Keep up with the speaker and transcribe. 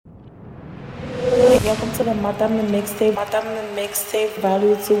Welcome to the Matame Mixtape. Matame Mixtape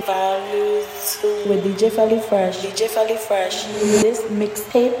Value 2 with DJ Felly Fresh. This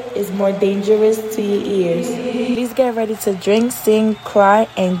mixtape is more dangerous to your ears. Please get ready to drink, sing, cry,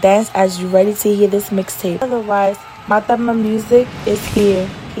 and dance as you're ready to hear this mixtape. Otherwise, Matame Music is here.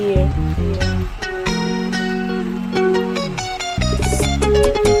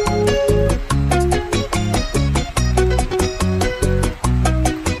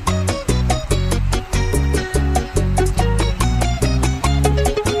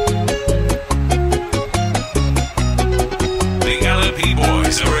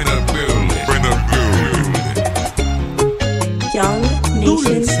 Young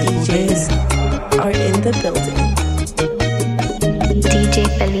Nation DJs are in the building. DJ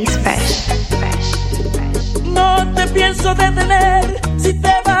Felly Fresh. No te pienso detener si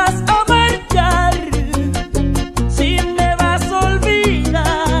te vas a marchar, si me vas a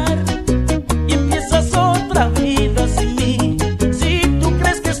olvidar y empiezas otra vida sin mí. Si tú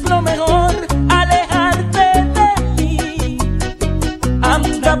crees que es lo mejor alejarte de mí,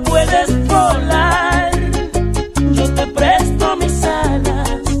 anda, puedes volar. Yo te presto mis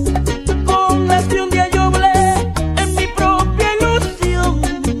alas, con las que un día yo volé en mi propia ilusión,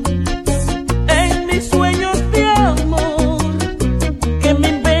 en mis sueños de amor, que me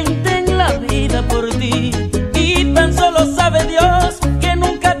inventen la vida por ti. Y tan solo sabe Dios que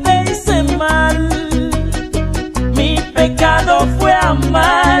nunca te hice mal. Mi pecado fue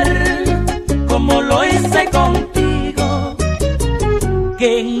amar como lo hice contigo,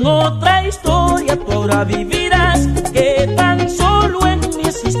 que en otra historia tú ahora vivirás, que tan solo en mí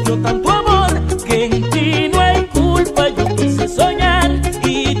existió tanto amor, que en ti no hay culpa. Yo quise soñar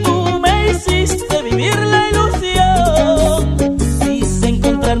y tú me hiciste vivir la ilusión. Quise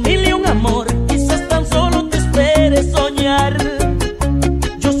encontrar mil y un amor, quizás tan solo te esperes soñar.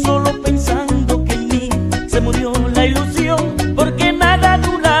 Yo solo pensando que en mí se murió la ilusión, porque nada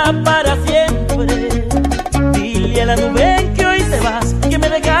dura para siempre. Dile a la nube que hoy te vas, que me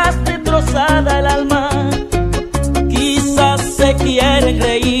dejaste trozada el alma. Quizás se quieren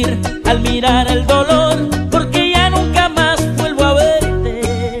reír al mirar el dolor, porque ya nunca más vuelvo a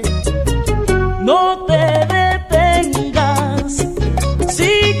verte. No te detengas,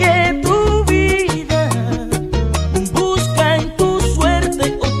 sigue tu vida, busca en tu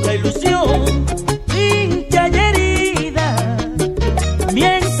suerte otra ilusión, sin que haya herida.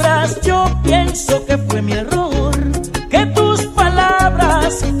 Mientras yo pienso que fue mi error, que tus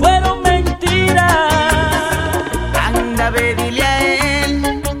palabras fueron mentiras. Anda, ve, dile a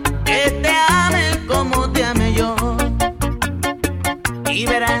él que te ame como te amé yo, y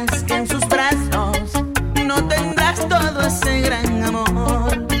verás que en sus brazos no tendrás todo ese gran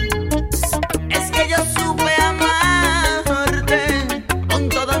amor. Es que yo supe amarte con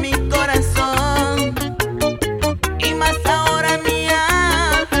todo mi corazón, y más ahora mi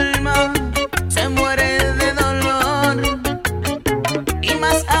alma se muere de dolor, y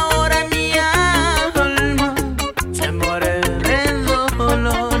más ahora mi alma se muere de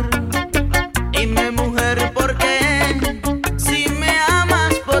dolor. Dime, mujer, ¿por qué? Si me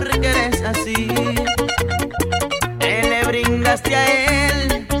amas, porque eres así. Te le brindaste a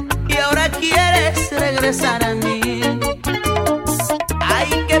él y ahora quieres regresar a mí.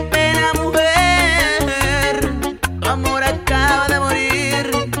 Ay, qué pena, mujer, tu amor acaba de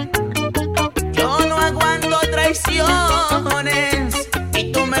morir. Yo no aguanto traiciones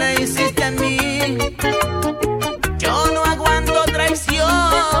y tú me la hiciste a mí. Yo no aguanto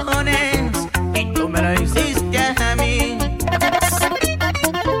traiciones y tú me la hiciste a mí.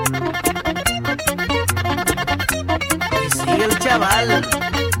 Y sigue el chaval.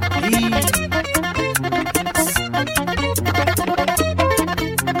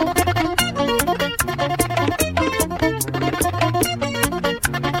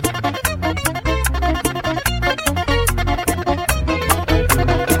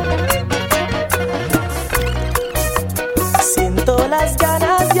 Siento las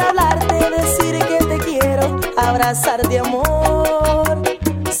ganas de hablarte, decir que te quiero, abrazar de amor,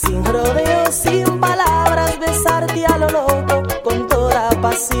 sin rodeos, sin palabras, besarte a lo loco con toda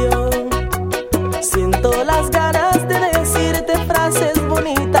pasión. Siento las ganas de decirte frases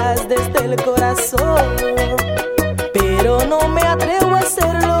bonitas desde el corazón, pero no me atrevo a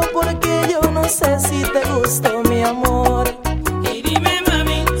hacerlo porque yo no sé si te gustó mi amor. Y dime,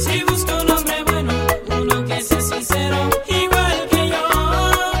 mami, si busco un hombre bueno, uno que sea sincero, igual que yo.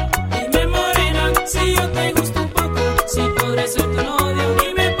 Dime, morena, si yo te gusto un poco, si podré ser tu novio.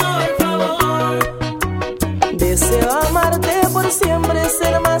 Dime, por favor. Deseo amarte por siempre,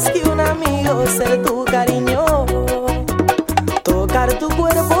 ser más que un amigo, ser tu cariño, tocar tu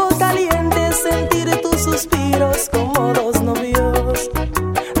cuerpo caliente, sentir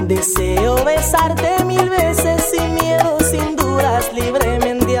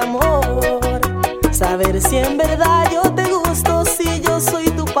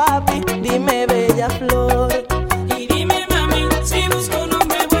bella flor. Y dime, mami, si busco un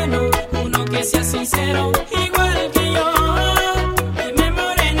hombre bueno, uno que sea sincero, igual que yo. Dime,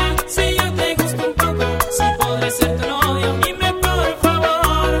 morena, si yo te gusto un poco, si podré ser tu novio, dime por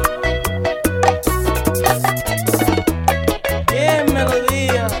favor. ¡Qué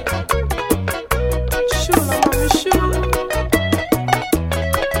melodía! Chula, mami, chula.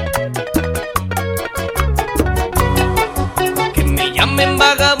 Que me llamen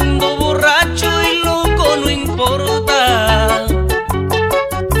vagabundo, borracho y loco, no importa.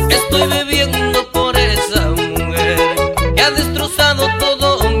 Estoy bebiendo por esa mujer que ha destrozado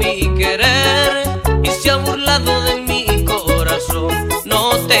todo mi querer y se ha burlado de mi corazón.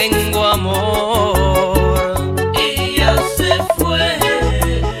 No tengo amor. Ella se fue,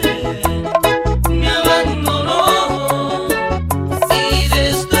 me abandonó y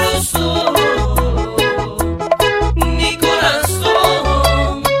destrozó mi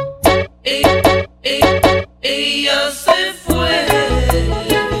corazón. Ella se fue,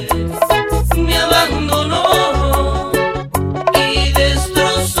 me abandonó y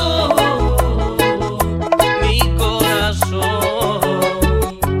destrozó mi corazón.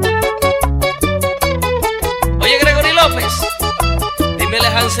 Oye, Gregory López, dímele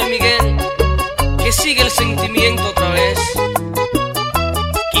a Hansel Miguel que sigue el sentimiento otra vez.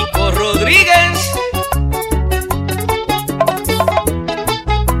 Kiko Rodríguez.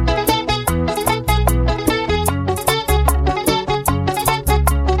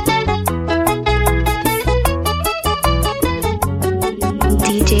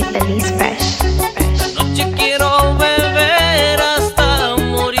 DJ Feliz Fresh. Noche quiero beber hasta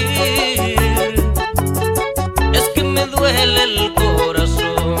morir. Es que me duele el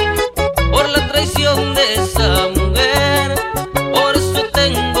corazón por la traición de esa mujer. Por eso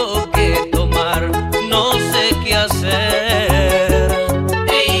tengo que tomar, no sé qué hacer.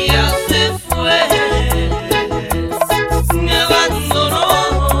 Ella se fue, me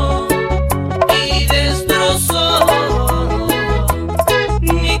abandonó y destrozó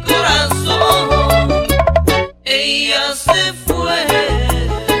mi corazón. Ella se fue,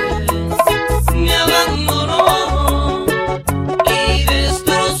 me abandonó y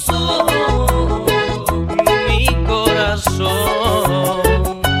destrozó mi corazón.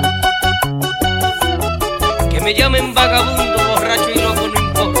 Que me llamen vagabundo, borracho y loco, no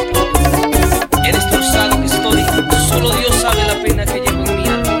importa. He destrozado que estoy, solo Dios sabe la pena que llevo en mi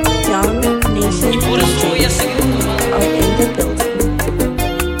alma. Young Nation Y por eso voy a seguir tomando. are in the building.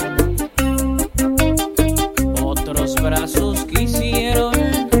 Otros brazos quisieron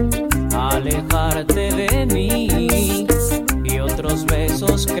alejarte de mí y otros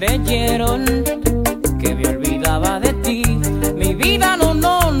besos creyeron que me olvidaba de ti. Mi vida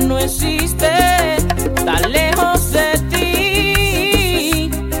no existe tan lejos de ti.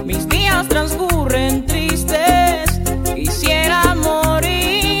 Mis días transcurren tristes, quisiera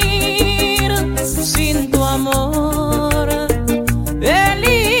morir sin tu amor,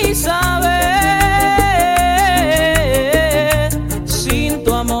 Elizabeth. Sin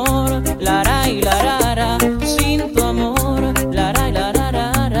tu amor, lara y larara. Sin tu amor, lara y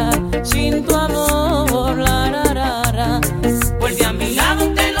larara. Sin tu amor, larara. Vuelve a mi lado,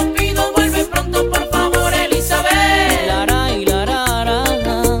 te lo pido, vuelve pronto, por favor, Elizabeth. Lara y larara.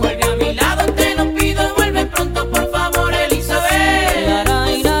 Vuelve a mi lado, te lo pido, vuelve pronto, por favor, Elizabeth.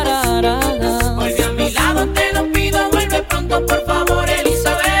 Lara y larara. Vuelve a mi lado, te lo pido, vuelve pronto, por favor,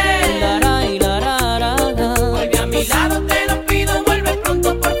 Elizabeth. Lara y larara. Vuelve a mi lado, te lo pido, vuelve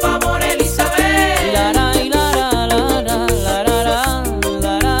pronto, por favor, Elizabeth. Lara y larara, larara, larara,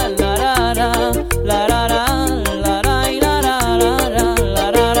 larara, larara, lara y larara,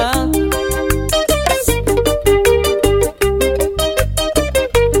 larara.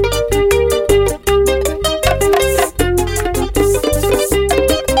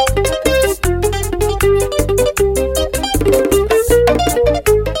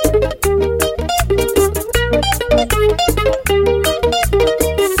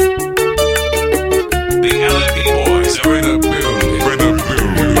 The LP boys are in a building.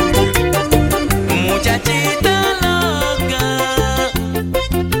 Muchachita loca,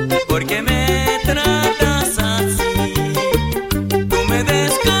 ¿por qué me tratas así? Tú me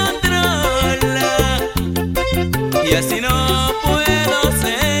descontrolas y así no puedo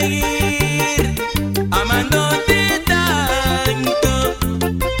seguir amándote tanto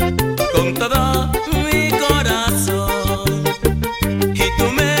con todo mi corazón. Y tú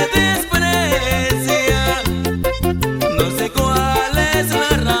me desprecias, no sé cuál es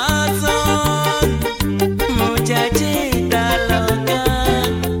la razón. Muchachita loca,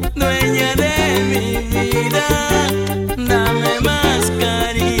 dueña de mi vida, dame más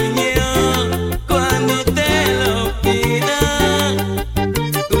cariño.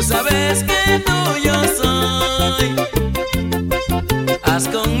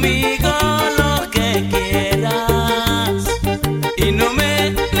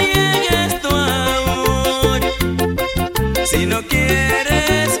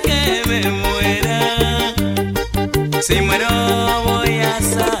 Si muero voy a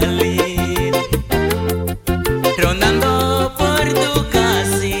salir rondando por tu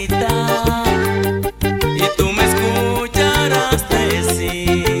casita y tú me escucharás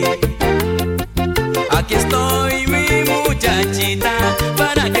decir: aquí estoy mi muchachita,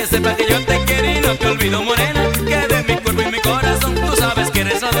 para que sepa que yo te quiero y no te olvido, morena, que de mi cuerpo y mi corazón tú sabes que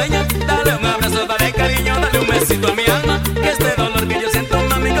eres la dueña. Dale un abrazo, dale cariño, dale un besito a mi alma, que este dolor que yo siento,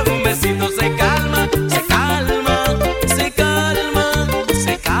 mami, con un besito se calma, se calma, se calma,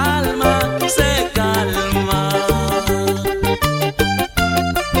 se calma, se calma.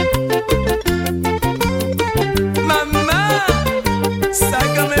 Mamá,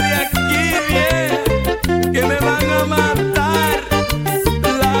 sácame de aquí, bien, que me van a matar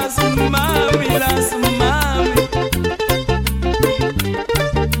las mami, las mami.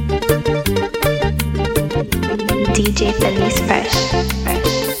 DJ Feliz Fresh.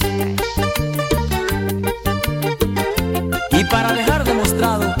 Y para dejar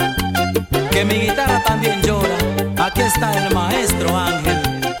demostrado que mi guitarra también llora, aquí está el maestro Ángel.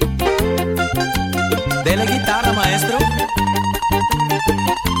 Dele guitarra, maestro.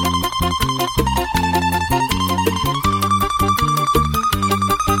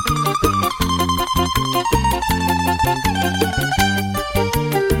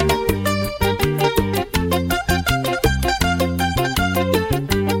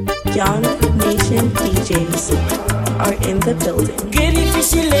 Young Nation DJs are in the building. Qué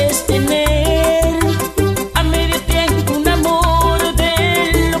difícil es tener a medio tiempo un amor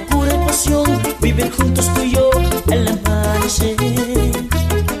de locura y pasión, vivir juntos tú y yo al amanecer.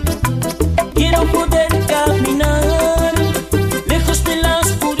 Quiero poder caminar lejos de la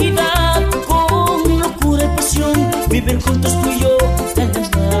oscuridad con locura y pasión, vivir juntos tú y yo al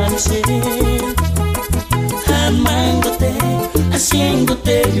amanecer. Amándote,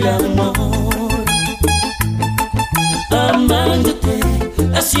 haciéndote el amor, amándote,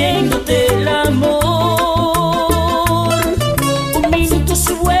 haciéndote el amor. Un minuto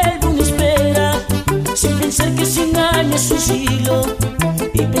se vuelve una espera, sin pensar que 100 años es un siglo,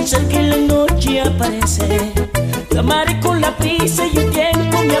 y pensar que la noche aparece. Te amaré con la prisa y el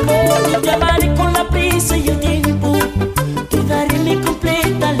tiempo, mi amor, te amaré con la prisa y el tiempo. Te daré mi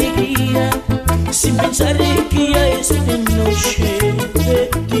completa alegría, sin pensar que ya es de noche de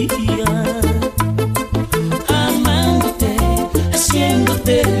día. Amándote,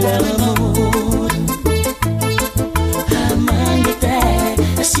 haciéndote el amor, amándote,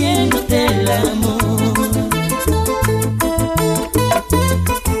 haciéndote el amor.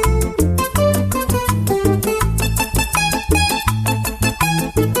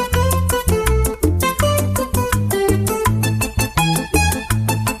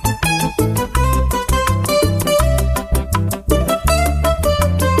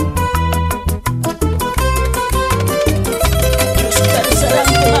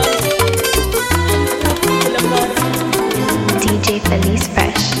 DJ Feliz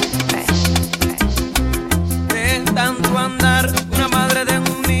Fresh. De tanto andar, una madre de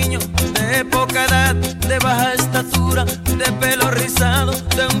un niño de poca edad, de baja estatura, de pelo rizado,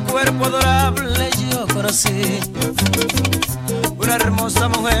 de un cuerpo adorable, yo conocí una hermosa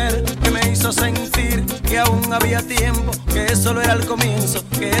mujer que me hizo sentir que aún había tiempo, que solo era el comienzo,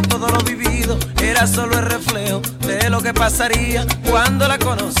 que todo lo vivido era solo el reflejo de lo que pasaría cuando la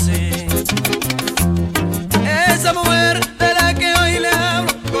conocí. Esa mujer de la que hoy le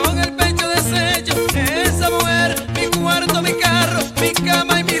hablo, con el pecho deshecho, esa mujer, mi cuarto, mi carro, mi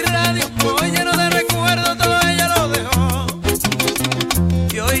cama y mi radio, hoy lleno de recuerdos, todo ella lo dejó.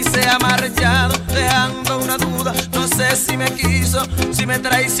 Y hoy se ha marchado, dejando una duda, no sé si me quiso, si me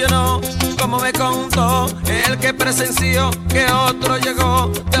traicionó, como me contó el que presenció que otro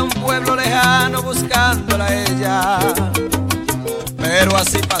llegó de un pueblo lejano buscándola a ella. Pero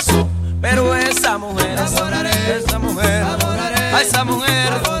así pasó. Pero esa mujer, esa mujer, a esa mujer,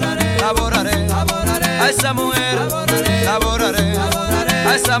 laboraré, a esa mujer, laboraré,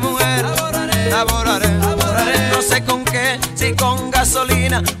 a esa mujer, laboraré, no sé con qué, si con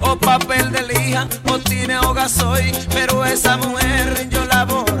gasolina o papel de lija o tine o gasoil, pero esa mujer yo la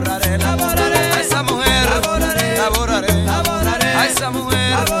borraré, a esa mujer, laboraré, a esa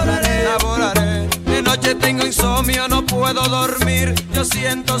mujer, laboraré. De noche tengo insomnio, no puedo dormir, yo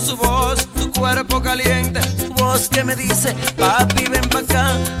siento su voz, su cuerpo caliente, su voz que me dice: papi ven pa'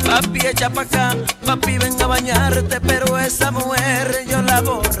 acá, papi echa pa' acá, papi ven a bañarte. Pero esa mujer yo la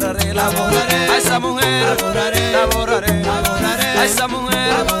borraré, a esa mujer, la borraré, a esa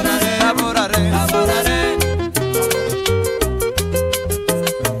mujer, la borraré.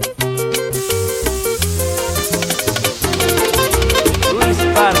 Luis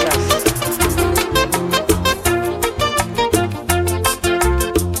Vargas.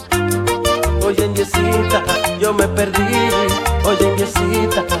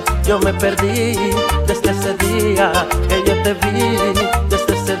 vida yo me perdí desde ese día que yo te vi,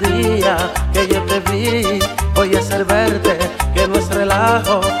 desde ese día que yo te vi. Voy a hacer verte que no es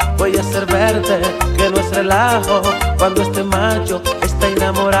relajo, voy a hacer verte que no es relajo. Cuando este macho está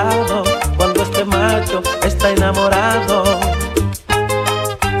enamorado, cuando este macho está enamorado.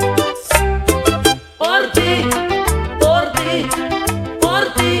 Por ti, por ti,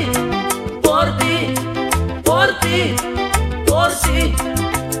 por ti, por ti, por ti, por ti.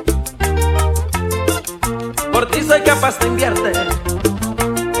 Por ti soy capaz de enviarte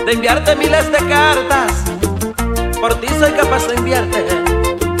miles de cartas. Por ti soy capaz de enviarte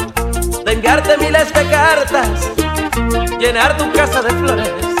miles de cartas. Llenar tu casa de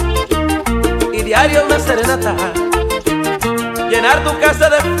flores y diario una serenata. Llenar tu casa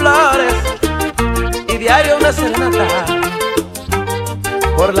de flores y diario una serenata.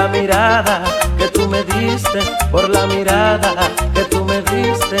 Por la mirada que tú me diste, por la mirada que tú me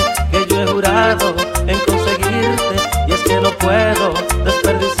diste, que yo he jurado en conseguirte. Y es que no puedo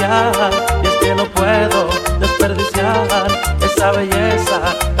desperdiciar, y es que no puedo desperdiciar esa belleza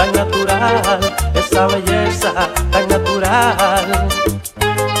tan natural, esa belleza tan natural.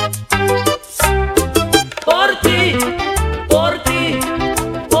 Por ti, por ti,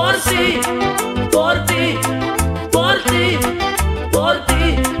 por ti, por ti, por ti, por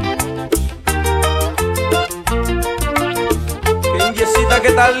ti. ¡Qué indiecita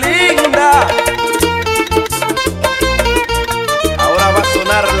que tan linda! Ahora va a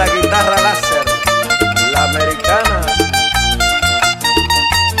sonar la guitarra láser, la americana.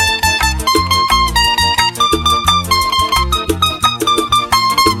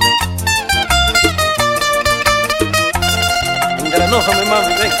 Engranójame,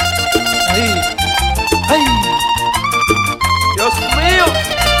 mami, ven. ¡Ay! ¡Ay! ¡Dios mío!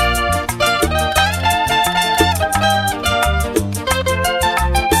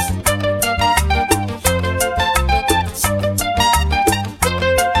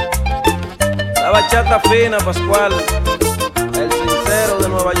 La bachata fina, Pascual, el sincero de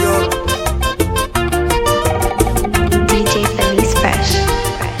Nueva York. DJ Feliz Fresh.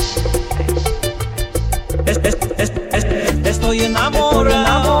 Estoy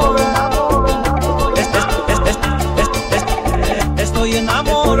enamorado. Estoy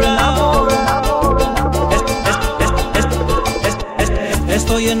enamorado.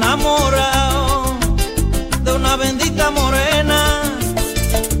 Estoy enamorado de una bendita morena.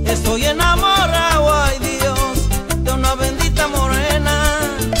 Estoy enamorado, ay Dios, de una bendita morena.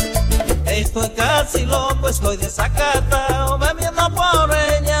 Estoy casi loco, estoy desacatado, bebiendo por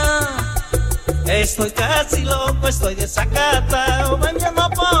ella. Estoy casi loco, estoy desacatado, bebiendo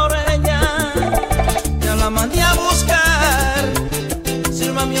por ella. Ya la mandé a buscar,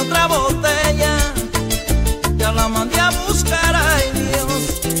 sírvame otra botella. Ya la mandé a buscar, ay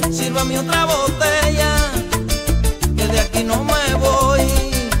Dios, sírvame otra botella. Que de aquí no me voy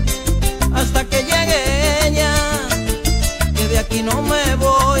hasta que llegue ella. Que de aquí no me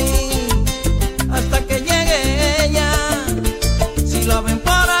voy hasta que llegue ella. Si la ven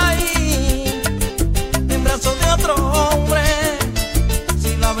por ahí en brazos de otro hombre,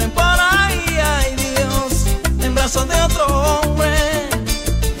 si la ven por ahí, ay Dios, en brazos de otro hombre.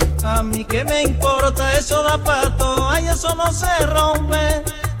 A mí que me importa, eso da pato, ay eso no se rompe.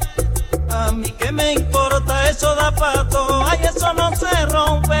 A mí que me importa, eso da pato, ay eso no se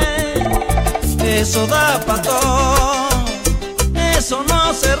rompe. Eso da pato, eso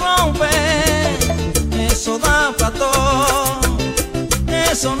no se rompe. Eso da pato,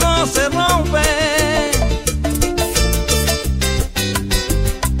 eso no se rompe.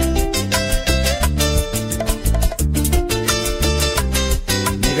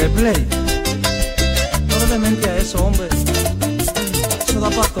 Miguel Play, no le mente a eso, hombre. Eso da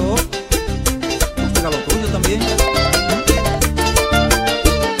pato. Haga lo tuyo también.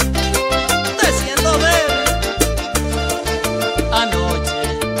 Te siento débil. Anoche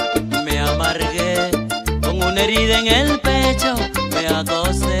me amargué con una herida en el pecho, me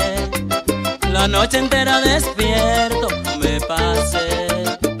acosté. La noche entera despierto me pasé.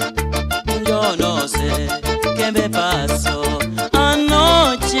 Yo no sé qué me pasó.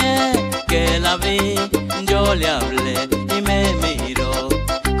 Anoche que la vi, yo le hablé y me miró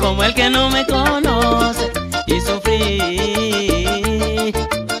como el que no me conoce, y sufrí.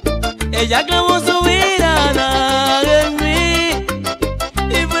 Ella clavó su mirada en mí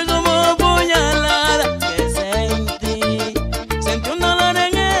y fue como puñalada que sentí. Sentí un dolor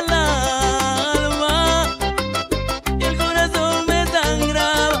en el alma y el corazón me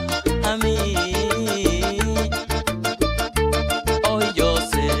sangraba a mí. Hoy yo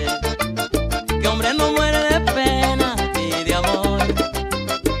sé que hombre no muere de pena ni de amor.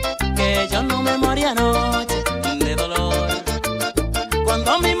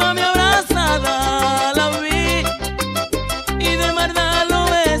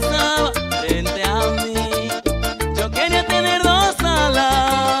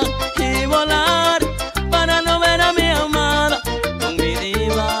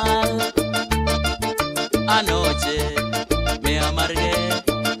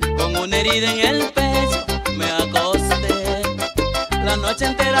 herida en el pecho me acosté, la noche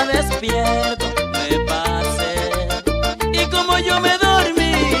entera despierto me pasé, y como yo me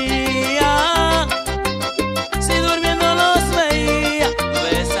dormía, si durmiendo los veía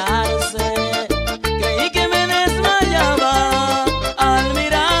besarse, creí que me desmayaba al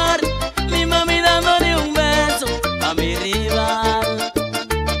mirar mi mami dándole un beso a mi rival,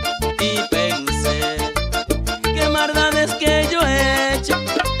 y pensé qué maldades que yo he hecho,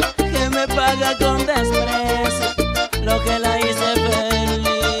 que me paga con desprecio lo que la hice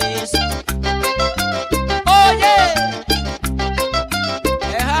feliz. Oye,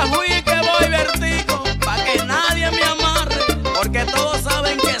 deja Jui que voy vertigo, pa' que nadie me amarre, porque todos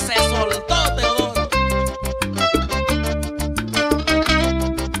saben que se soltó Teodoro.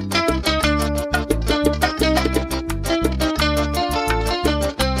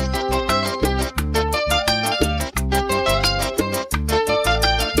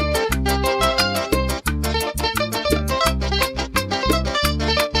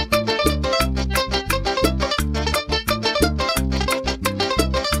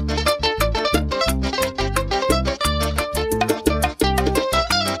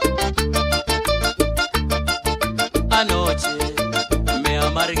 Anoche me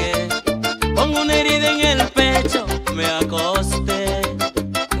amargué, con una herida en el pecho me acosté,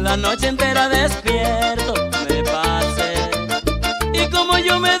 la noche entera despierto me pasé, y como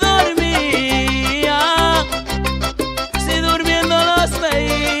yo me dormía, si durmiendo los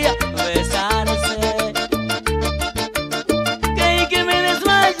veía besarse, creí que me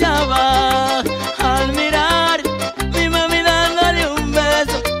desmayaba al mirar mi mami dándole un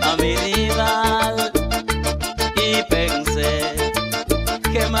beso a mi rival, y pensé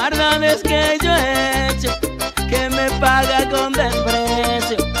qué maldades que yo he hecho, que me paga con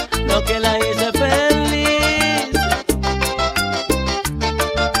desprecio lo que la hice feliz.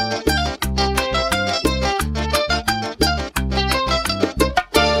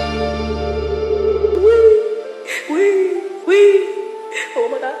 Oh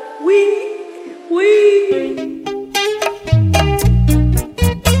my God, we.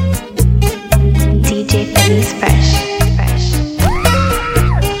 DJ Feliz Fresh.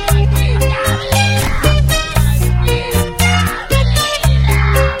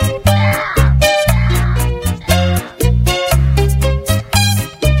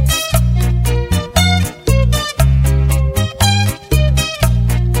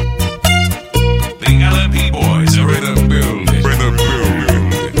 The LMP boys are in the building.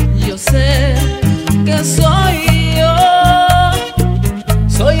 Yo sé que soy yo,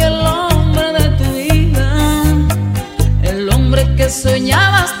 soy el hombre de tu vida, el hombre que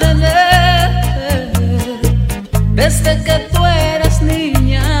soñabas tener desde que tú eras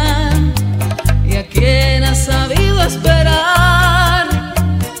niña, y a quien has sabido esperar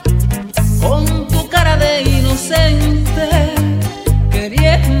con tu cara de inocente,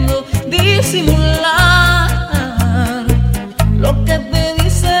 queriendo disimular lo que te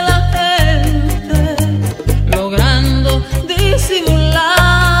dice la gente, logrando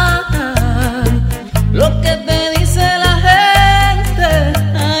disimular lo que te dice la gente.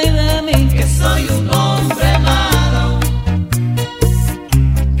 Ay de mí, que soy un hombre malo,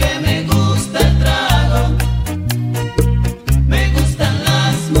 que me gusta el trago, me gustan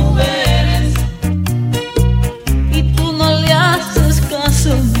las mujeres, y tú no le haces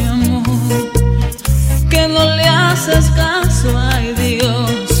caso, mi amor, que no le haces caso. Ay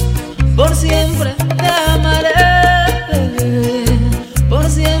Dios, por siempre te amaré, por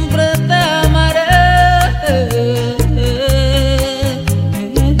siempre te amaré.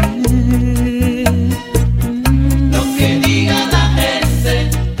 Lo que diga la gente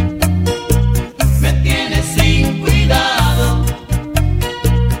me tiene sin cuidado,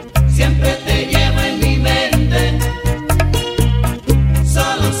 siempre te llevo en mi mente,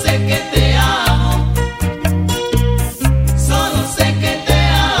 solo sé que te amo, solo sé que te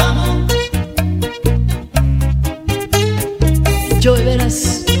amo. Yo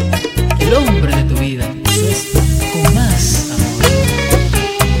verás el hombre de tu vida, eso es con más amor.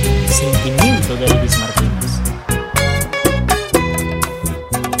 Sentimiento de Elvis Martínez.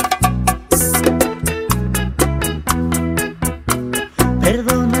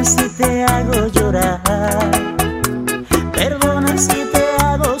 Perdona si te hago llorar, perdona si te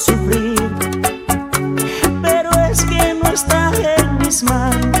hago sufrir, pero es que no está en mis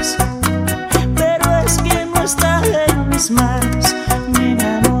manos, pero es que no está en mis manos. Me he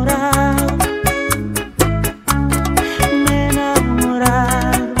enamorado, me he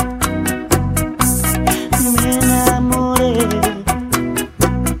enamorado, me enamoré.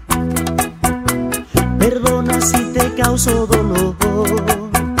 Perdona si te causo dolor,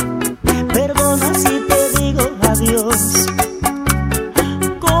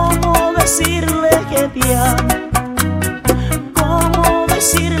 te amo. ¿Cómo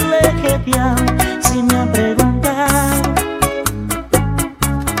decirle que te amo si me ha preguntado?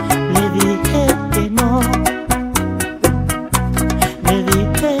 Le dije que no, le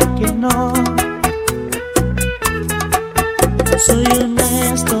dije que no. Soy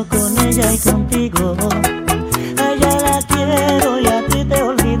honesto con ella y contigo. A ella la quiero y a ti te he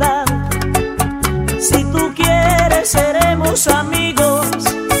olvidado. Si tú quieres seremos amigos.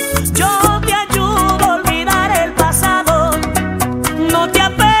 Yo te ayudo a olvidar el pasado. No te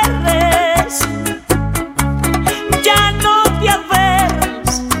aferres, ya no te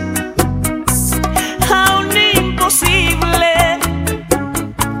aferres a un imposible.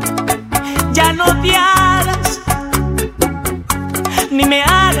 Ya no te hagas ni me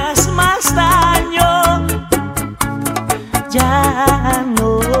hagas más daño. Ya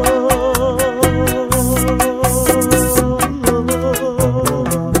no.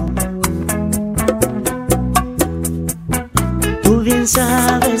 Tú bien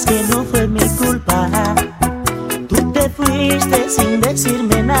sabes que no fue mi culpa. Tú te fuiste sin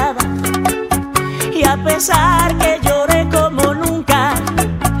decirme nada. Y a pesar que lloré como nunca,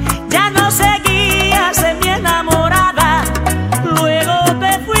 ya no seguías de mi enamorada. Luego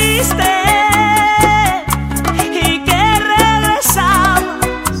te fuiste y que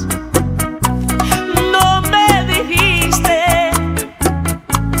regresabas. No me dijiste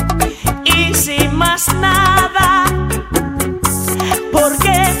y sin más nada. ¿Por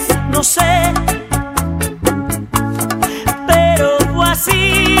qué? No sé, pero fue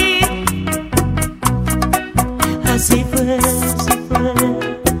así. Así fue, así fue.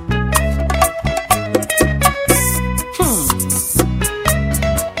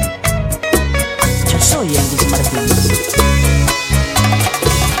 Yo soy Elvis Martínez.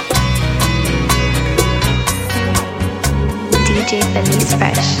 DJ Feliz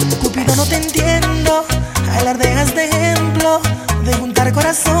Fresh. Cupido, no te entiendo. Alardeas de ejemplo de juntar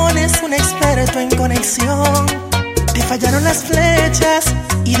corazones, un experto en conexión. Te fallaron las flechas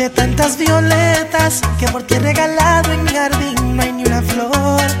y de tantas violetas que por ti he regalado en mi jardín no hay ni una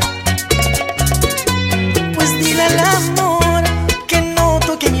flor. Pues dile al amor que no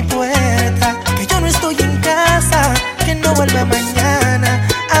toque mi puerta, que yo no estoy en casa, que no vuelva mañana.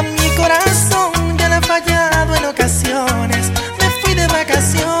 A mi corazón ya le ha fallado en ocasiones. Me fui de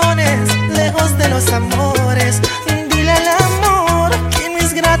vacaciones, lejos de los amores. Dile al amor que no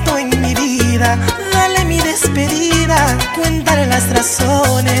es grato en mi vida. Dale mi despedida, cuéntale las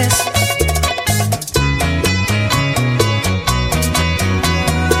razones.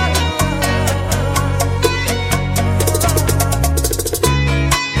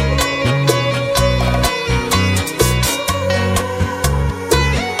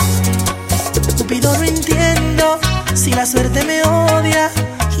 Cupido, no entiendo si la suerte me odia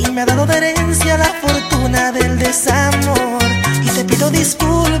y me ha dado de herencia la fortuna del desamor. Y te pido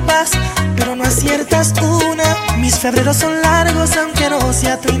disculpas, pero no aciertas una. Mis febreros son largos, aunque no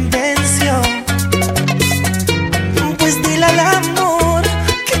sea tu intención. Pues dile al amor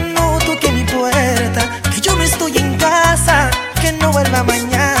que no toque mi puerta, que yo no estoy en casa, que no vuelva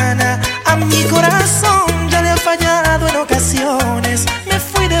mañana. A mi corazón ya le ha fallado en ocasiones. Me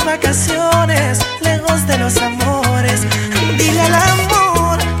fui de vacaciones, lejos de los amores. Dile al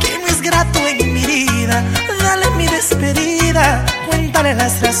amor que no es grato en mi vida. Dale mi despedida, cuéntale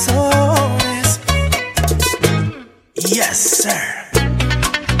las razones. Yes, sir.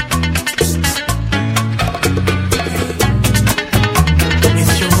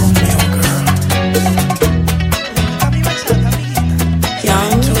 It's your Romeo, girl.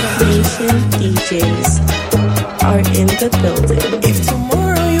 Young Nation DJs are in the building. If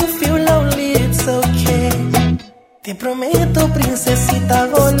tomorrow you feel lonely, it's okay. Te prometo, princesita,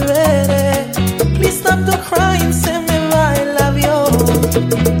 volveré. Please stop the crying, se me va el avión.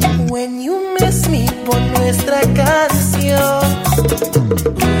 When you miss me, pon nuestra canción.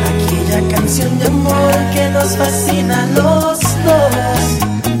 Aquella canción de amor que nos fascina a los dos.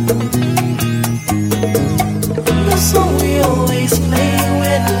 The song we always play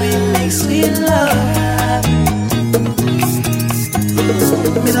when we make sweet love.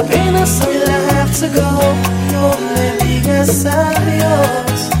 Me da pena, so I have to go. No me digas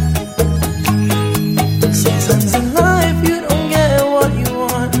adiós. Sometimes in life you don't get what you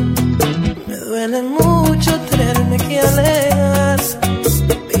want. Me duele mucho tenerme que alejar.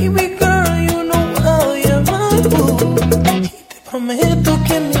 Baby girl, you know how you're my boo. Y te prometo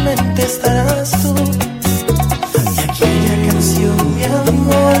que en mi mente estarás tú. Y aquella canción de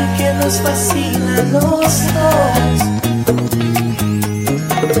amor que nos fascina a los dos.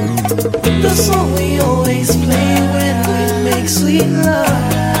 The song we always play when we make sweet love.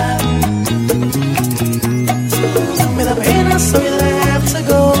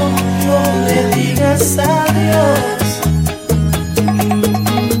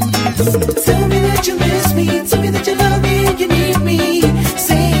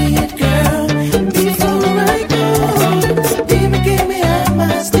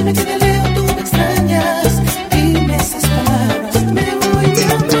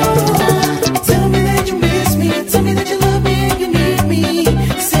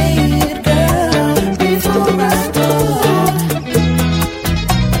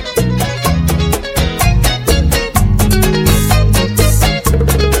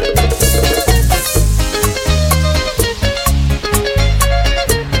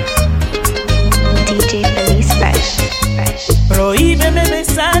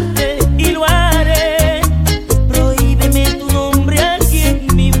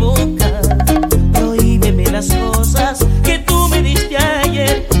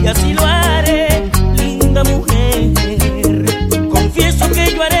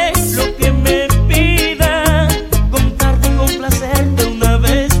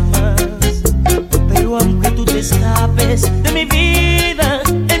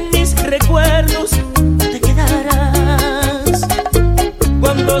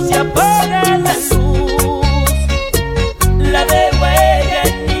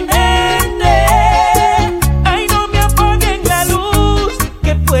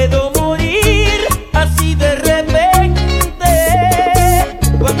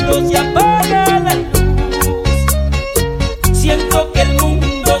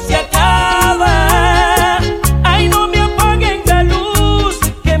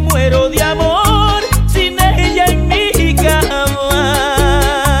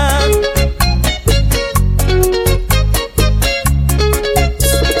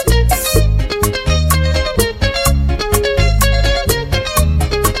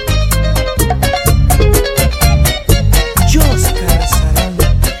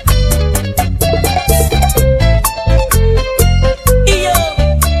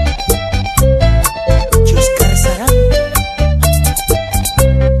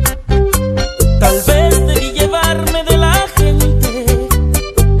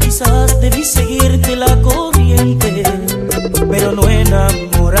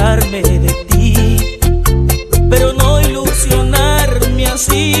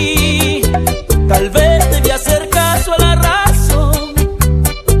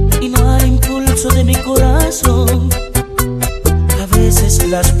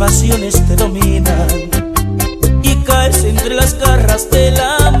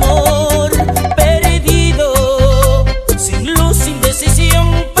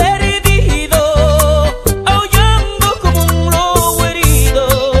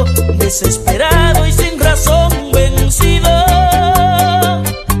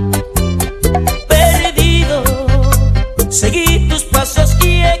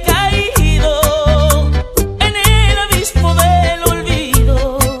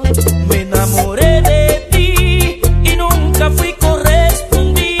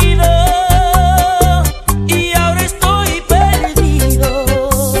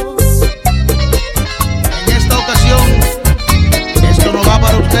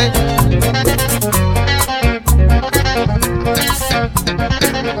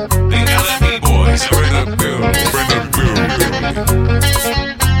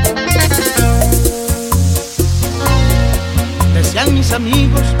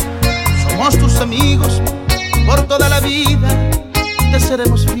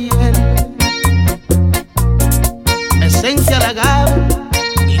 piel. Me sentí halagado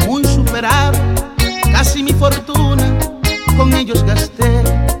y muy superado, casi mi fortuna con ellos gasté.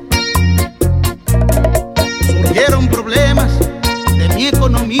 Surgieron problemas de mi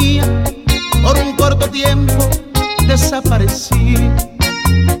economía, por un corto tiempo desaparecí.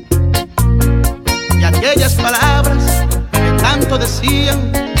 Y aquellas palabras que tanto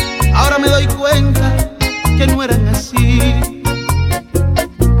decían, ahora me doy cuenta que no eran así.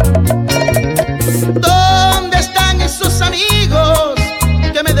 ¿Dónde están esos amigos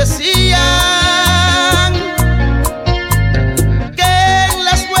que me decían que en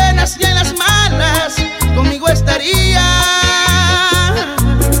las buenas y en las malas conmigo estarían?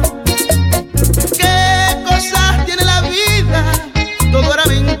 ¿Qué cosas tiene la vida? Todo era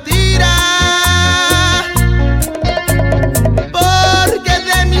mentira, porque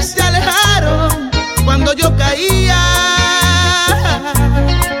de mí se alejaron cuando yo caía.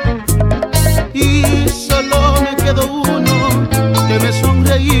 Y solo me quedó uno que me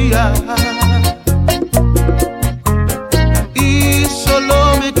sonreía. Y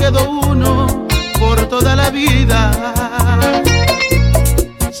solo me quedó uno por toda la vida.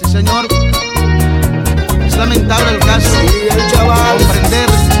 Sí, señor, es lamentable el caso. Sí, el chaval. Comprender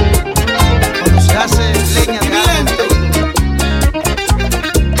cuando se hace leña de árbol.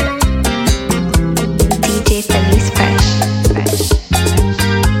 DJ Feliz Fresh.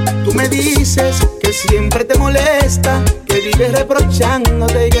 Tú me dices que siempre te molesta, que vives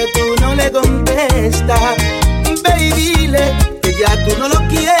reprochándote y que tú no le contestas. Ve y dile que ya tú no lo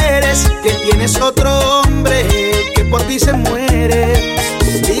quieres, que tienes otro hombre que por ti se muere.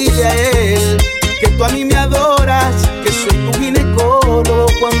 Dile a él que tú a mí me adoras, que soy tu ginecólogo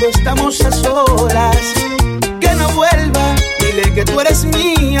cuando estamos a solas. Que no vuelva, dile que tú eres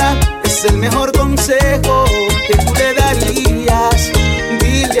mía, es el mejor consejo que tú le darías.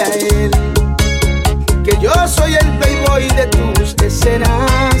 Dile a él que yo soy el playboy de tus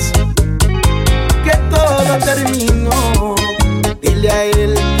escenas, que todo terminó. Dile a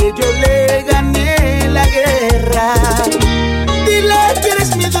él que yo le gané la guerra. Dile que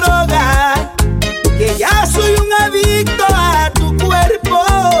eres mi droga, que ya soy un adicto a tu cuerpo,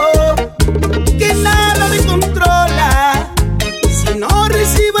 que nada me controla si no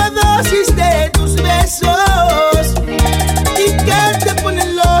recibo dosis de tus besos, y que te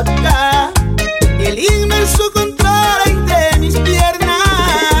ponen loca el inmenso control entre mis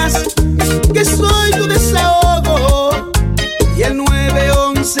piernas, que soy tu desahogo y el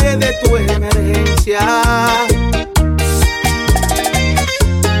 911 de tu emergencia.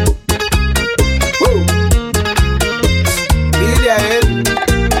 Dile a él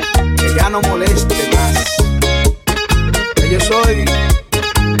que ya no moleste más, que yo soy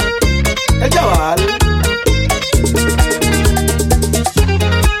el chaval.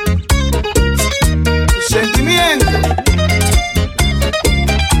 Sentimiento.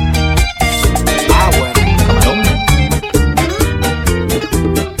 Ah, bueno, camarón.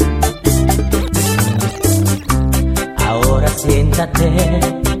 Ahora siéntate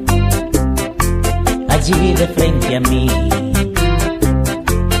allí de frente a mí.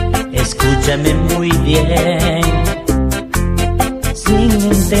 Escúchame muy bien, sin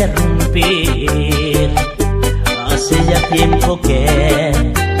interrumpir. Hace ya tiempo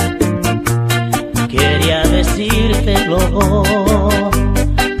que quería decírtelo,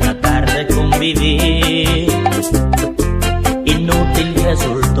 tratar de convivir, inútil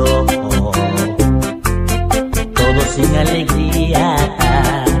resultó, todo sin alegría,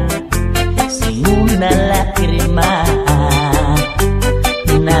 sin una lágrima,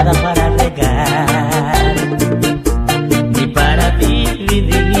 nada para regar, ni para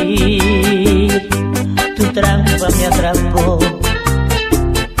dividir. Tu trampa me atrapó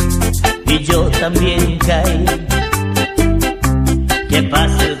y yo también caí. Que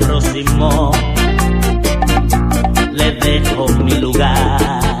pase el próximo, le dejo mi lugar.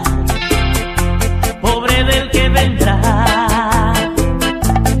 Pobre del que vendrá,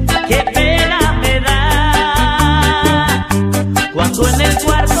 qué pena me da cuando en el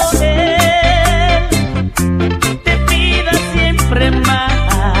cuarto él te pida siempre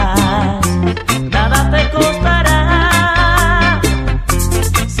más. Nada te costará,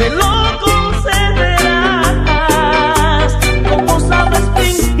 se lo concederás. Como sabes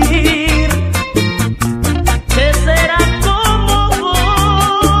fingir, que será como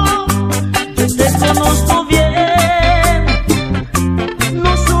vos. Yo te conozco bien,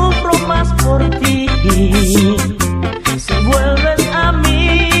 no sufro más por ti. Si vuelves a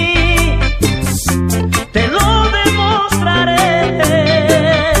mí, te lo demostraré.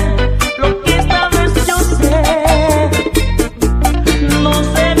 Lo que esta vez yo sé, no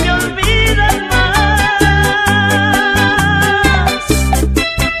será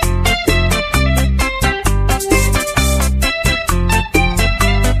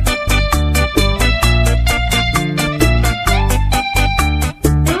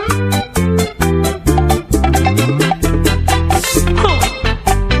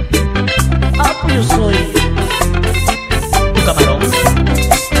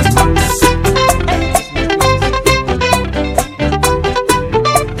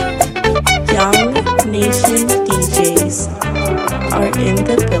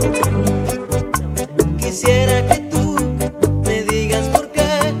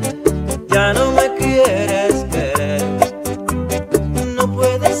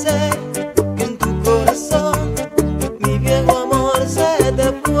puede ser que en tu corazón mi viejo amor se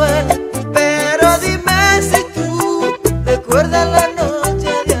te fue. Pero dime si tú recuerdas la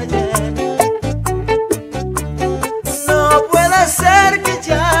noche de ayer. No puede ser que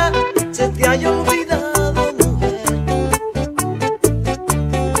ya se te haya olvidado, mujer,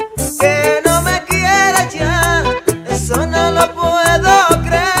 que no me quieras ya. Eso no lo puedo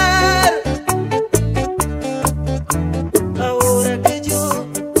creer. Ahora que yo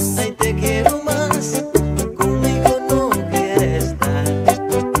ay te quiero más, conmigo no quieres estar.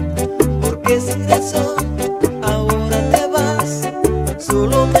 Porque sin razón ahora te vas,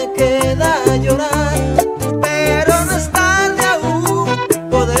 solo me queda llorar. Pero no es tarde aún,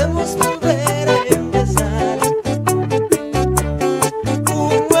 podemos volver a empezar.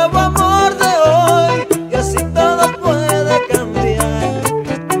 Un nuevo amor de hoy, y así todo puede cambiar.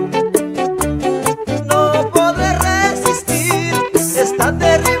 No podré resistir esta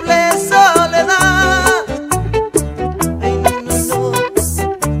terrible soledad. Ay, no, no, no,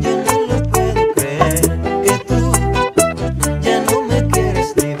 yo no lo puedo creer, que tú ya no me quieres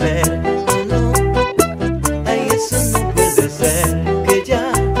ni ver. No, no, ay, eso no puede ser, que ya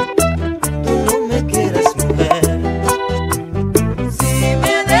tú no me quieras, mujer. Si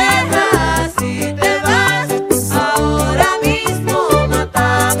me dejas, si te vas, ahora mismo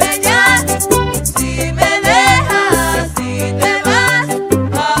mátame ya. Si me dejas, si te vas,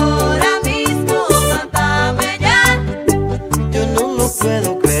 ahora mismo mátame ya. Yo no lo puedo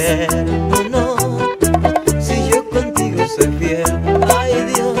creer, no, no, si yo contigo soy fiel. Ay,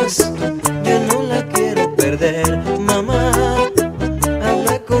 Dios, yo no la quiero perder. Mamá,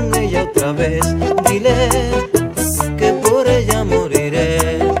 habla con ella otra vez, dile que por ella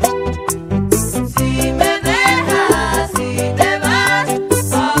moriré. Si me dejas, si te vas,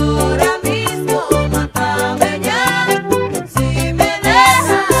 ahora mismo mátame ya. Si me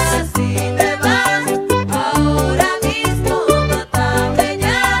dejas, si te vas, ahora mismo mátame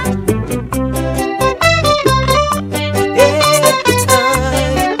ya.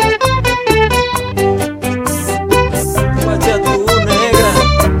 Guacha tú, negra.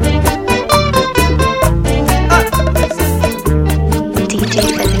 DJ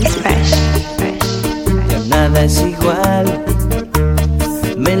Feliz Fresh. Ya nada es igual,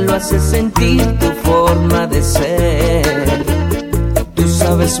 me lo hace sentir tu forma de ser. Tú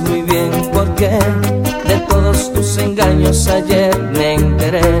sabes muy bien por qué de todos tus engaños ayer me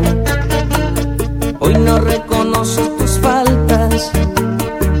enteré. Hoy no reconozco tus faltas,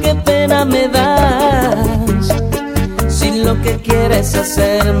 qué pena me das. Si lo que quieres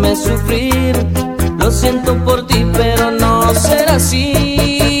hacerme sufrir, lo siento por ti, pero no será así.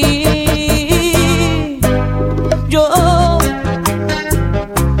 Yo,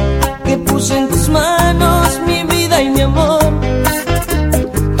 que puse en tus manos mi vida y mi amor,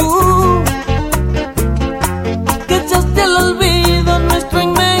 tú, que echaste al olvido nuestro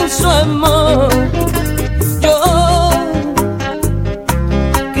inmenso amor. Yo,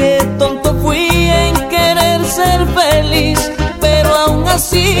 qué tonto fui en querer ser feliz, pero aún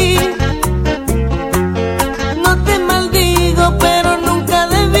así no te maldigo, pero nunca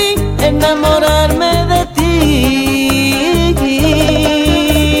debí enamorarme de ti.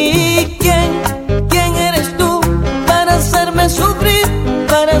 ¿Quién eres tú para hacerme sufrir,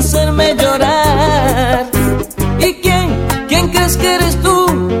 para hacerme llorar? ¿Y quién crees que eres tú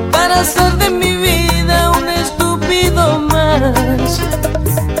para hacer de mi vida un estúpido más?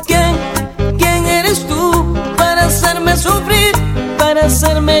 ¿Quién eres tú para hacerme sufrir, para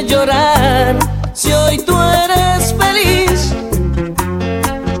hacerme llorar? Si hoy tú eres feliz,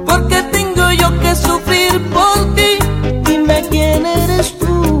 ¿por qué tengo yo que sufrir por ti? Dime quién eres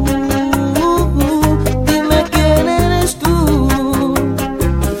tú, dime quién eres tú.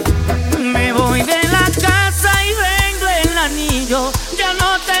 Me voy de la casa y vendo el anillo. Ya no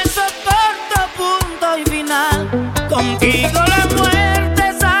te soporto, punto y final. Contigo la muerte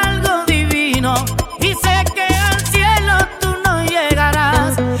es algo divino, y sé que al cielo tú no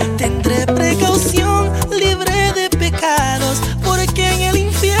llegarás. Tendré precaución, libre de pecados, porque en el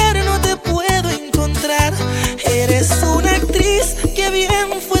infierno te puedo encontrar. Eres una actriz, que bien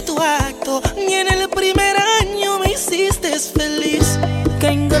fue tu acto, ni en el primer año me hiciste feliz.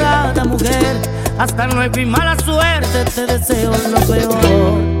 Qué ingrata mujer, hasta nueva y mala suerte te deseo lo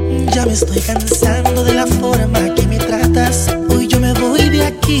peor. Ya me estoy cansando de la forma que me tratas, hoy yo me voy de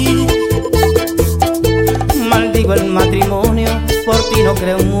aquí. Maldigo el matrimonio, por ti no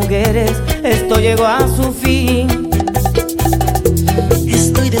creo en mujeres, esto llegó a su fin.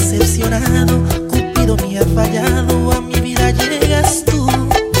 Estoy decepcionado, Cupido me ha fallado, a mi vida llegas tú.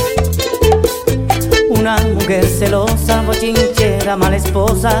 Una mujer celosa, bochinchera era mala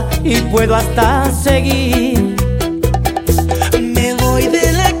esposa y puedo hasta seguir. Me voy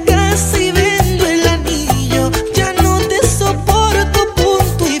de la casa y vendo el anillo. Ya no te soporto,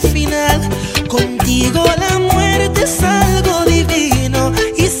 punto y final. Contigo la muerte es algo divino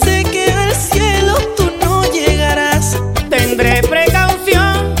y sé que al cielo tú no llegarás. Tendré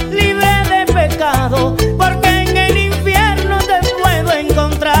precaución, libre de pecado, porque en el infierno te puedo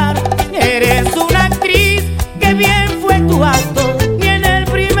encontrar. Eres una actriz, que bien fue tu acto, y en el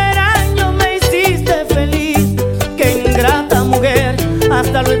primer año me hiciste feliz. Qué ingrata mujer,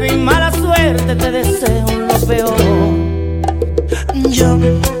 hasta luego y mala suerte, te deseo lo peor. Yo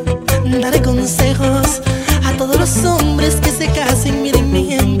daré consejos a todos los hombres que se casen, miren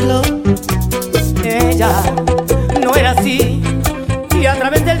mi ejemplo. Ella no era así, y a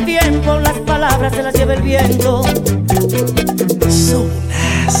través del tiempo las palabras se las lleva el viento. So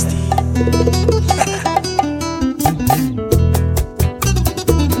nasty.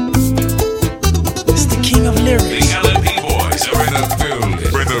 It's the king of lyrics. The LMP boys are in the building.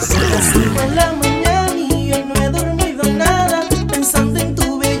 Por la mañana y yo no he dormido nada, pensando en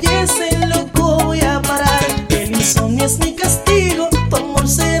tu belleza, en loco voy a parar. El insomnio es mi castigo, tu amor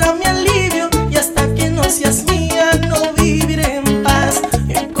será mi alivio, y hasta que no seas mía no viviré en paz.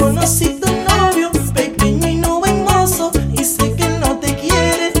 Yo conocí tu novio, pequeño y no buen mozo, y sé que él no te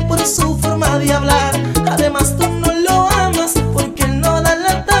quiere por su forma de hablar. Además tú no lo amas porque él no da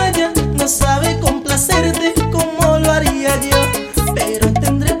la talla, no sabe complacerte como lo haría yo. Pero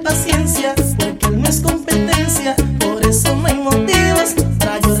tendré paciencia porque él no es competencia, por eso no hay motivos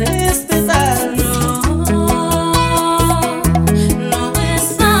para yo respetarlo. No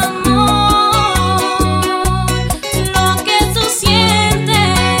es amor, lo que tú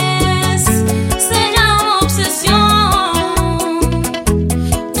sientes se llama obsesión,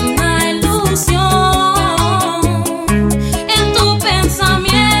 una ilusión en tu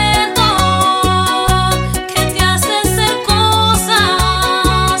pensamiento que te hace hacer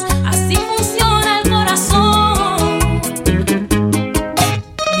cosas, así funciona el corazón.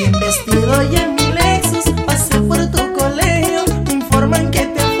 Bien vestido y en mi Lexus pasé por tu colegio, me informan que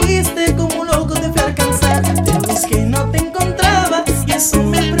te fuiste, como un loco te fui a alcanzar. Te busqué y no te encontraba y eso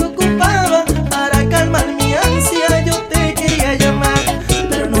me preocupaba. Para calmar mi ansia yo te quería llamar,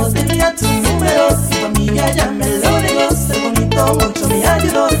 pero no tenía tu número, tu amiga ya me lo negó. Ser bonito mucho me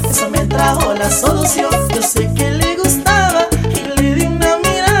ayudó, eso me trajo la solución. Yo sé que le gustaba y le di una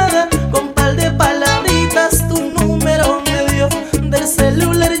mirada, con par de palabritas tu número me dio. Del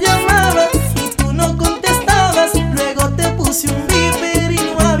celular llamaba y tú no contestabas, luego te puse un beeper y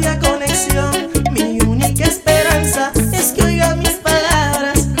no había conexión. Mi única esperanza es que oiga mis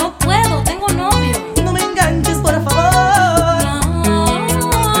palabras. No puedo, tengo novio. No me enganches, por favor.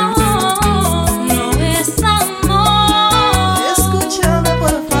 No es amor, Escúchame,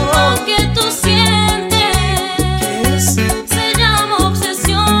 por favor. lo que tú sientes ¿Qué es? se llama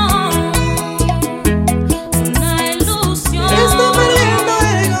obsesión, una ilusión Estoy perdiendo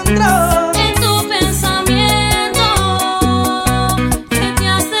el control. en tu pensamiento que te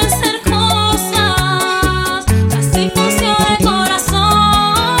hace hacer cosas, así funciona el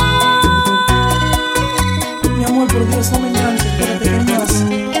corazón. Mi amor, por Dios, no me enganches, espérate, ¿qué más?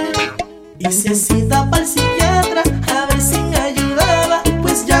 Hice cita para el psiquiatra a ver si me ayudaba,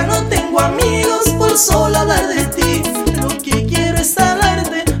 pues ya no tengo amigos por solo hablar de ti. Lo que quiero es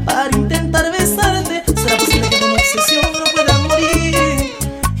hablarte para intentar besarte. ¿Será posible que tu obsesión no pueda morir?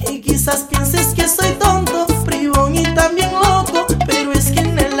 Y quizás pienses que soy tonto, bribón y también loco, pero es que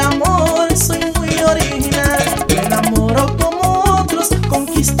en el amor soy muy original. Me enamoro como otros,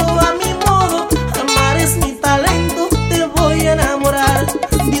 conquisto a mi modo. Amar es mi talento, te voy a enamorar.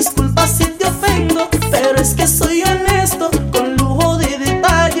 Disculpa si te ofendo, pero es que soy honesto. Con lujo de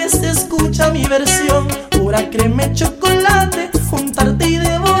detalles, escucha mi versión. Pura crema y chocolate, juntarte y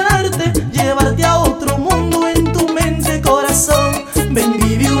devorarte, llevarte a otro mundo en tu mente, corazón. Ven,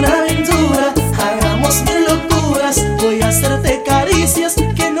 vive una aventura, hagamos mil locuras. Voy a hacerte caricias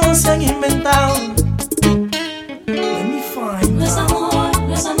que no se han inventado. Let me find No es amor,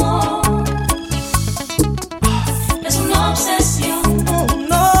 no es amor, es una obsesión. Oh,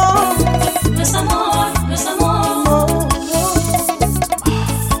 no, No es amor, no es amor, no,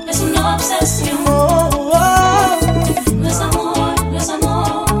 es una obsesión. no, no. No es amor, no es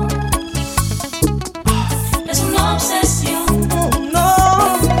amor, es una obsesión. No,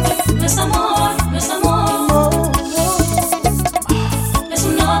 No es amor, no es amor, no, es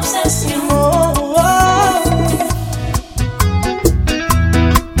una obsesión. no, no.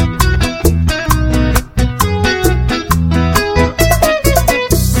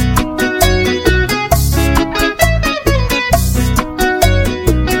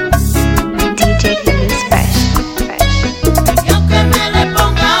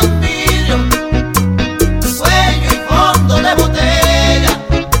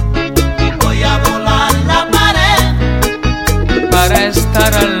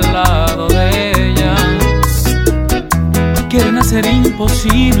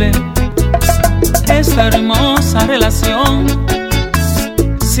 posible esta hermosa relación,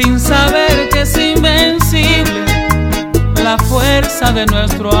 sin saber que es invencible la fuerza de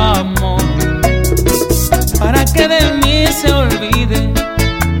nuestro amor. Para que de mí se olvide,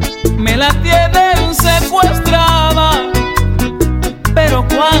 me la tienen secuestrada, pero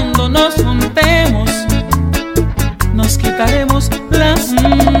cuando nos juntemos nos quitaremos la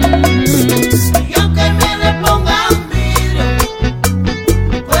Y aunque me le pongan vidrio,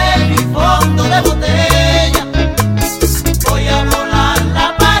 fuego y fondo de botella, voy a volar la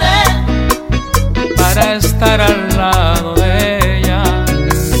pared para estar al lado de ella.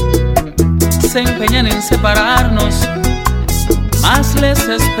 Se empeñan en separarnos, más les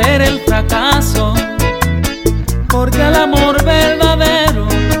espera el fracaso, porque al amor verdadero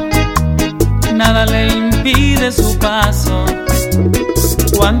nada le impide su paso.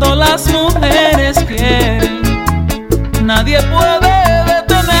 Cuando las mujeres quieren, nadie puede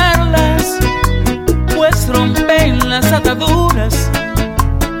detenerlas, pues rompen las ataduras,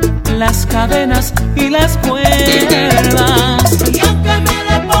 las cadenas y las cuerdas. Y aunque me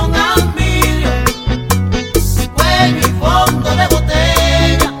le pongan vidrio, fuego y fondo de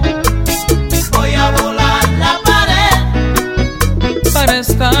botella, voy a volar la pared para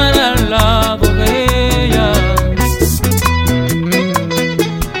estar al lado de ella.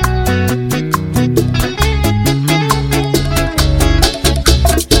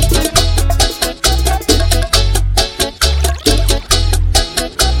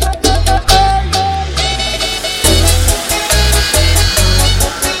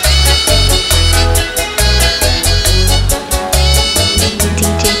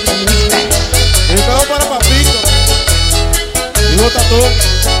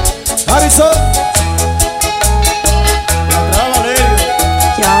 Marisol, Andrea Valerio,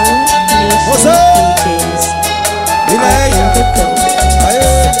 José, dile a ella,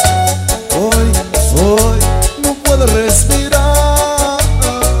 hoy no puedo respirar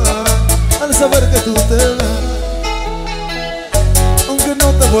al saber que tú te vas. Aunque no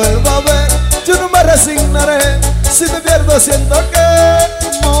te vuelva a ver, yo no me resignaré. Si te pierdo siento que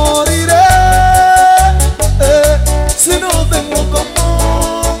moriré. Si no tengo tu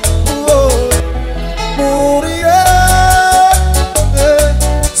amor, moriré.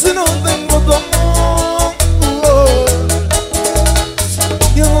 Si no tengo tu amor,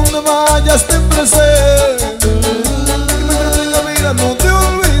 y a donde vayas te presente, y mientras tenga vida no te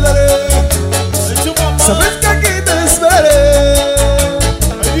olvidaré. Sabes que aquí te esperé,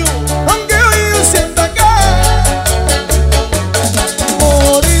 aunque hoy yo sienta que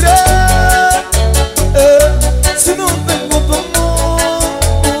moriré. Si no tengo tu amor,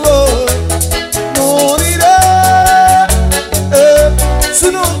 moriré. Si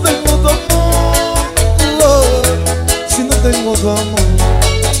no tengo tu amor, si no tengo tu amor.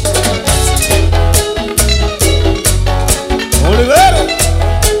 Olivero.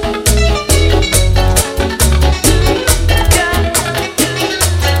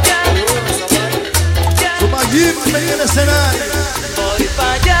 Toma allí, me en el escenario. Voy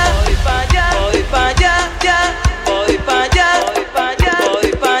pa' allá, voy pa' allá, voy pa' allá, ya. Voy pa' allá, voy pa' allá,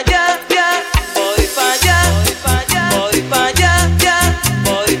 voy pa' allá, ya. Voy pa' allá, voy pa' allá, voy pa' allá, ya.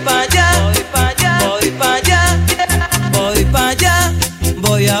 Voy pa' allá, voy pa' allá, voy pa' allá, ya. Voy pa' allá,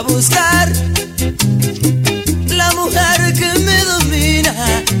 voy a buscar la mujer que me domina.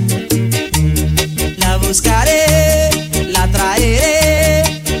 La buscaré, la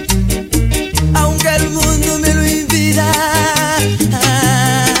traeré, aunque el mundo me lo impida.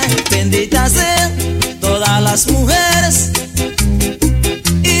 Benditas sean todas las mujeres,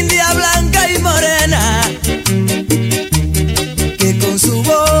 india, blanca y morena, que con su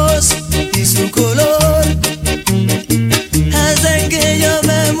voz y su color hacen que yo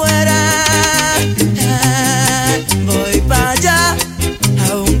me muera. Voy pa' allá,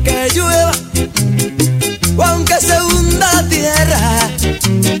 aunque llueva o aunque se hunda tierra,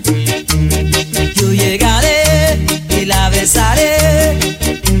 yo llegaré y la besaré,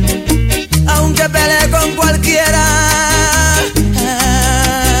 aunque pelee con cualquiera.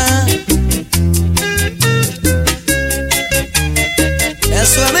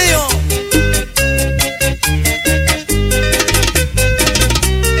 Eso es mío.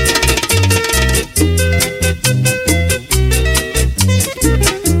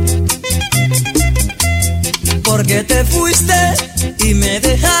 Porque te fuiste y me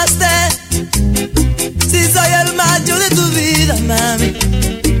dejaste, si soy el macho de tu vida, mami.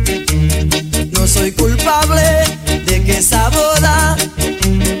 No soy culpable de que esa boda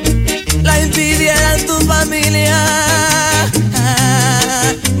la impidieran tu familia.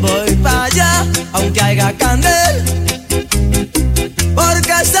 Voy pa' allá, aunque haya candel,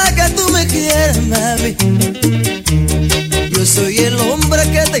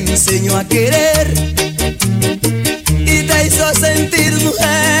 enseñó a querer y te hizo sentir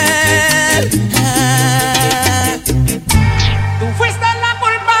mujer. Tú fuiste la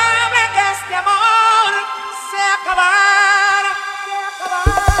culpable que este amor se acabara.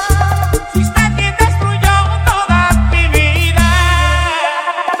 Fuiste quien destruyó toda mi vida.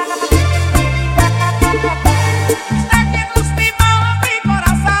 Fuiste quien lastimó mi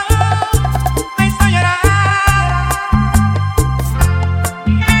corazón, me hizo llorar y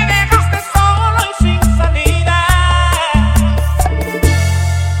me dejaste solo y sin salida.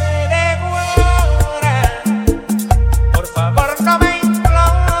 Te dejo ahora, por favor no me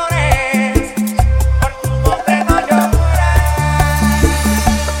implores, por tu nombre no llorar.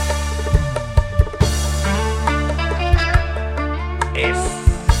 Es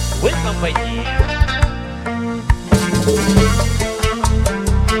buen compañía.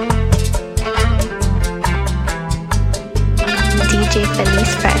 DJ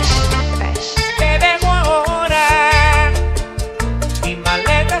Feliz Fresh. Te dejo ahora, mi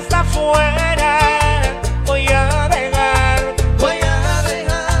maleta está afuera. Voy a dejar,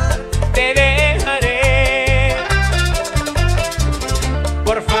 te dejaré.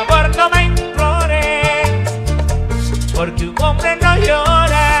 Por favor no me implores, porque un hombre no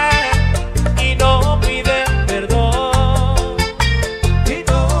llora y no pide perdón.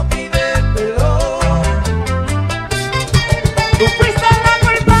 Tú fuiste la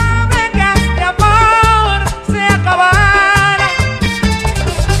culpable que este amor se acabara.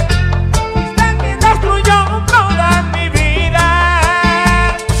 Fuiste quien destruyó toda mi vida.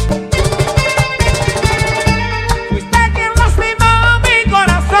 Fuiste quien lastimó mi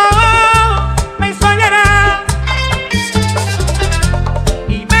corazón, me hizo llorar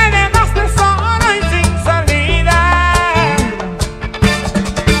y me dejaste solo y sin salida.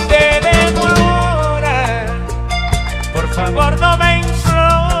 Te dejo ahora, por favor no me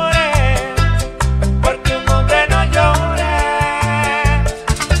implores, porque un hombre no llora.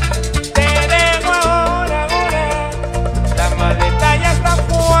 Te dejo ahora, la maleta ya está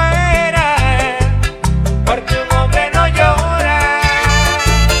afuera, porque un hombre no llora.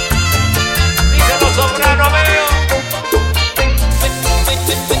 Dice los sopranos, veo.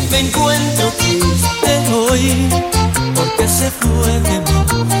 Me encuentro triste hoy porque se fue de mí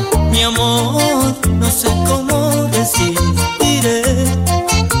mi amor, no sé cómo resistiré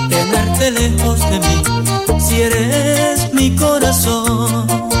tenerte lejos de mí si eres mi corazón.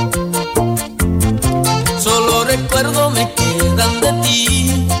 Solo recuerdo me quedan de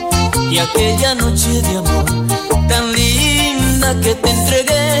ti y aquella noche de amor tan linda que te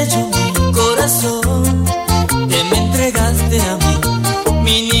entregué yo mi corazón, que me entregaste a mí,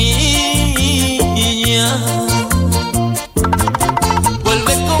 mi niña.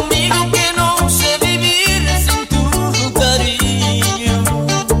 Vuelve conmigo que no sé vivir sin tu cariño.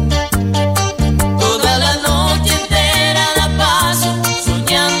 Toda la noche entera la paso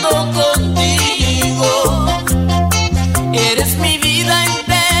soñando contigo. Eres mi vida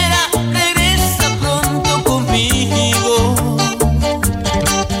entera, regresa pronto conmigo.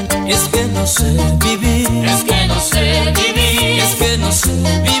 Es que no sé vivir, es que no sé vivir, es que no sé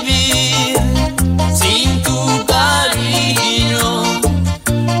vivir sin tu cariño.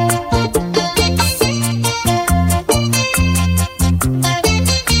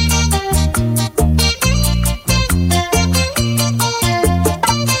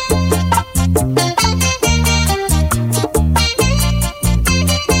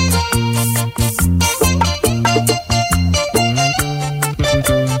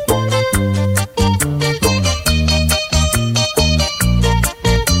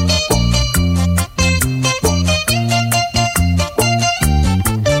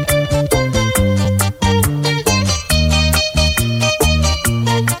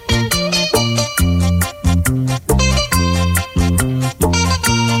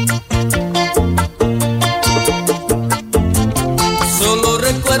 Solo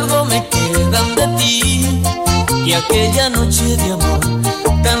recuerdo me quedan de ti y aquella noche de amor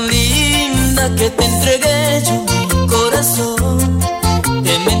tan linda que te entregué yo mi corazón,